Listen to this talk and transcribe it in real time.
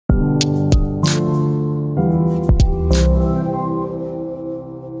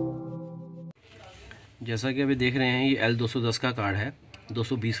जैसा कि अभी देख रहे हैं ये L210 का कार्ड है।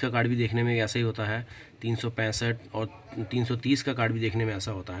 220 का कार्ड भी देखने में ऐसा ही होता है, 365 और 330 का कार्ड भी देखने में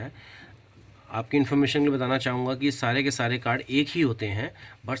ऐसा होता है। आपकी इन्फॉर्मेशन के लिए बताना चाहूँगा कि सारे के सारे कार्ड एक ही होते हैं,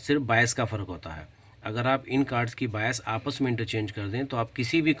 बट सिर्फ बायस का फ़र्क होता है। अगर आप इन कार्ड्स की बायस आपस में इंटरचेंज कर दें तो आप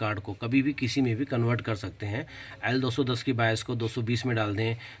किसी भी कार्ड को कभी भी किसी में भी कन्वर्ट कर सकते हैं। L210 की बायस को 220 में डाल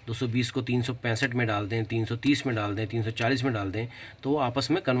दें, 220 को 365 में डाल दें, 330 में डाल दें, 340 में डाल दें, तो वो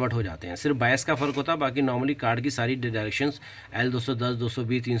आपस में कन्वर्ट हो जाते हैं। सिर्फ बायस का फ़र्क होता है, बाकी नॉर्मली कार्ड की सारी डायरेक्शंस L210,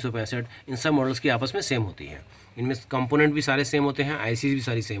 220, 365 इन सब मॉडल्स की आपस में सेम होती हैं। इनमें कंपोनेंट भी सारे सेम होते हैं, ICs भी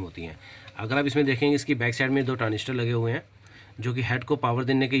सारी सेम होती हैं। अगर आप इसमें देखेंगे, इसकी बैक साइड में 2 ट्रांजिस्टर लगे हुए हैं जो कि हेड को पावर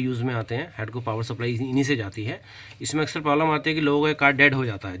देने के यूज़ में आते हैं। हेड को पावर सप्लाई इन्हीं से जाती है। इसमें अक्सर प्रॉब्लम आती है कि लोगों का कार्ड डेड हो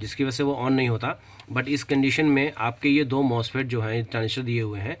जाता है, जिसकी वजह से वो ऑन नहीं होता। बट इस कंडीशन में आपके ये 2 मॉसफेट जो हैं, ट्रांजिस्टर दिए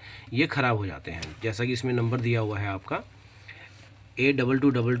हुए हैं, ये ख़राब हो जाते हैं। जैसा कि इसमें नंबर दिया हुआ है आपका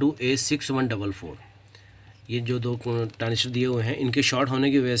A2222 C6144। ये जो 2 ट्रांजिस्टर दिए हुए हैं, इनके शॉर्ट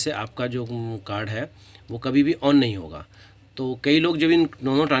होने की वजह से आपका जो कार्ड है वो कभी भी ऑन नहीं होगा। तो कई लोग जब इन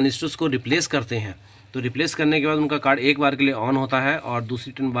दोनों ट्रांजिस्टर्स को रिप्लेस करते हैं तो रिप्लेस करने के बाद उनका कार्ड एक बार के लिए ऑन होता है और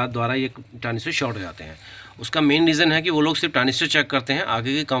दूसरी टर्न बाद द्वारा ये ट्रांजिस्टर शॉर्ट हो जाते हैं। उसका मेन रीज़न है कि वो लोग सिर्फ ट्रांजिस्टर चेक करते हैं,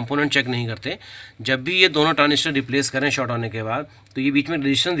 आगे के कंपोनेंट चेक नहीं करते। जब भी ये दोनों ट्रांजिस्टर रिप्लेस करें शॉर्ट होने के बाद, तो ये बीच में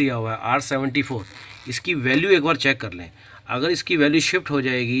रजिस्टर दिया हुआ है R74, इसकी वैल्यू एक बार चेक कर लें। अगर इसकी वैल्यू शिफ्ट हो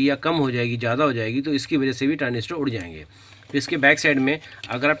जाएगी या कम हो जाएगी, ज़्यादा हो जाएगी, तो इसकी वजह से भी ट्रांजिस्टर उड़ जाएंगे। तो इसके बैक साइड में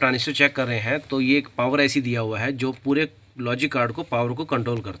अगर आप ट्रांजिस्टर चेक कर रहे हैं तो ये एक पावर IC दिया हुआ है जो पूरे लॉजिक कार्ड को पावर को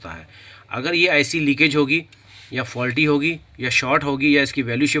कंट्रोल करता है। अगर ये IC लीकेज होगी या फॉल्टी होगी या शॉर्ट होगी या इसकी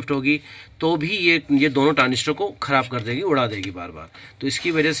वैल्यू शिफ्ट होगी तो भी ये दोनों ट्रांजिस्टर को ख़राब कर देगी, उड़ा देगी बार बार। तो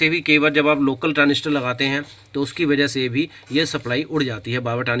इसकी वजह से भी कई बार जब आप लोकल ट्रांजिस्टर लगाते हैं तो उसकी वजह से भी ये सप्लाई उड़ जाती है,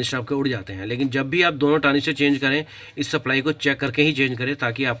 बार बार ट्रांजिस्टर आपके उड़ जाते हैं। लेकिन जब भी आप दोनों ट्रांजिस्टर चेंज करें, इस सप्लाई को चेक करके ही चेंज करें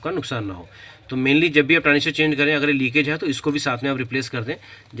ताकि आपका नुकसान ना हो। तो मेनली जब भी आप ट्रांजिस्टर चेंज करें, अगर लीकेज है तो इसको भी साथ में आप रिप्लेस कर दें।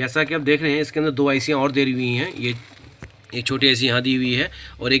 जैसा कि आप देख रहे हैं, इसके अंदर 2 IC और दे हुई हैं। ये एक छोटी ऐसी यहाँ दी हुई है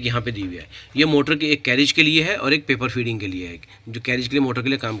और एक यहाँ पे दी हुई है। ये मोटर के एक कैरिज के लिए है और एक पेपर फीडिंग के लिए है, जो कैरिज के लिए मोटर के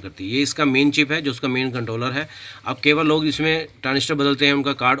लिए काम करती है। ये इसका मेन चिप है जो उसका मेन कंट्रोलर है। अब केवल लोग इसमें ट्रांजिस्टर बदलते हैं,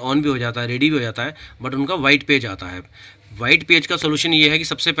 उनका कार्ड ऑन भी हो जाता है, रेडी भी हो जाता है, बट उनका वाइट पेज आता है। वाइट पेज का सोल्यूशन ये है कि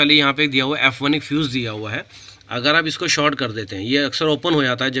सबसे पहले यहाँ पे दिया हुआ है F1 एक फ्यूज़ दिया हुआ है। अगर आप इसको शॉर्ट कर देते हैं, ये अक्सर ओपन हो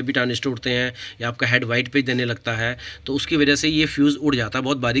जाता है जब भी ट्रांजिस्टर उड़ते हैं या आपका हेड वाइट पेज देने लगता है, तो उसकी वजह से ये फ्यूज़ उड़ जाता है।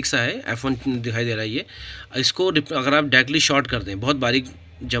 बहुत बारीक सा है, F1 दिखाई दे रहा है ये। इसको अगर आप डायरेक्टली शॉर्ट कर दें, बहुत बारीक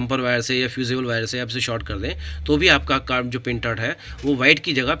जंपर वायर से या फ्यूजेबल वायर से आप इसे शॉर्ट कर दें, तो भी आपका कार्ड जो प्रिंट आउट है वो वाइट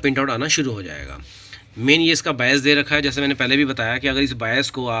की जगह प्रिंट आउट आना शुरू हो जाएगा। मेन ये इसका बायस दे रखा है। जैसे मैंने पहले भी बताया कि अगर इस बायस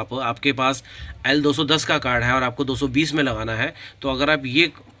को आपके पास L210 का कार्ड है और आपको 220 में लगाना है, तो अगर आप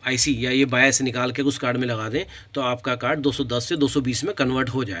ये IC या ये बायस निकाल के उस कार्ड में लगा दें तो आपका कार्ड 210 से 220 में कन्वर्ट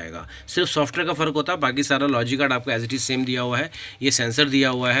हो जाएगा। सिर्फ सॉफ्टवेयर का फ़र्क होता है, बाकी सारा लॉजिक कार्ड आपका एज इट इज़ सेम दिया हुआ है। ये सेंसर दिया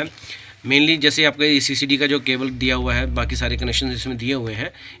हुआ है। मेनली जैसे आपका ये CCD का जो केबल दिया हुआ है, बाकी सारे कनेक्शन इसमें दिए हुए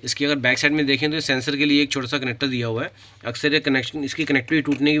हैं। इसकी अगर बैक साइड में देखें तो सेंसर के लिए एक छोटा सा कनेक्टर दिया हुआ है। अक्सर ये कनेक्शन, इसकी कनेक्टिविटी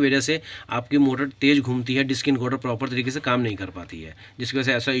टूटने की वजह से आपकी मोटर तेज़ घूमती है, डिस्क इनकोडर प्रॉपर तरीके से काम नहीं कर पाती है, जिसकी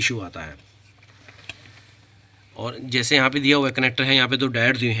वजह से ऐसा इशू आता है। और जैसे यहाँ पे दिया हुआ कनेक्टर है, यहाँ पे 2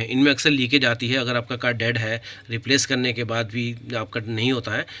 डायोड दिए हैं, इनमें अक्सर लीकेज आती है। अगर आपका कार्ड डेड है, रिप्लेस करने के बाद भी आपका नहीं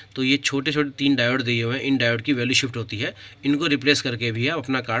होता है, तो ये छोटे छोटे 3 डायोड दिए हुए हैं। इन डायोड की वैल्यू शिफ्ट होती है, इनको रिप्लेस करके भी आप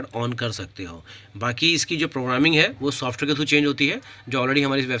अपना कार्ड ऑन कर सकते हो। बाकी इसकी जो प्रोग्रामिंग है वो सॉफ्टवेयर के थ्रू चेंज होती है, जो ऑलरेडी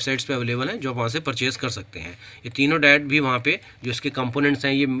हमारी वेबसाइट्स पर अवेलेबल है, जो आप वहाँ से परचेज़ कर सकते हैं। ये तीनों डायोड भी वहाँ पर जो इसके कंपोनेंट्स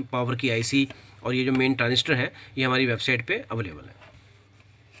हैं, ये पावर की IC और ये जो मेन ट्रांजिस्टर है, ये हमारी वेबसाइट पर अवेलेबल है।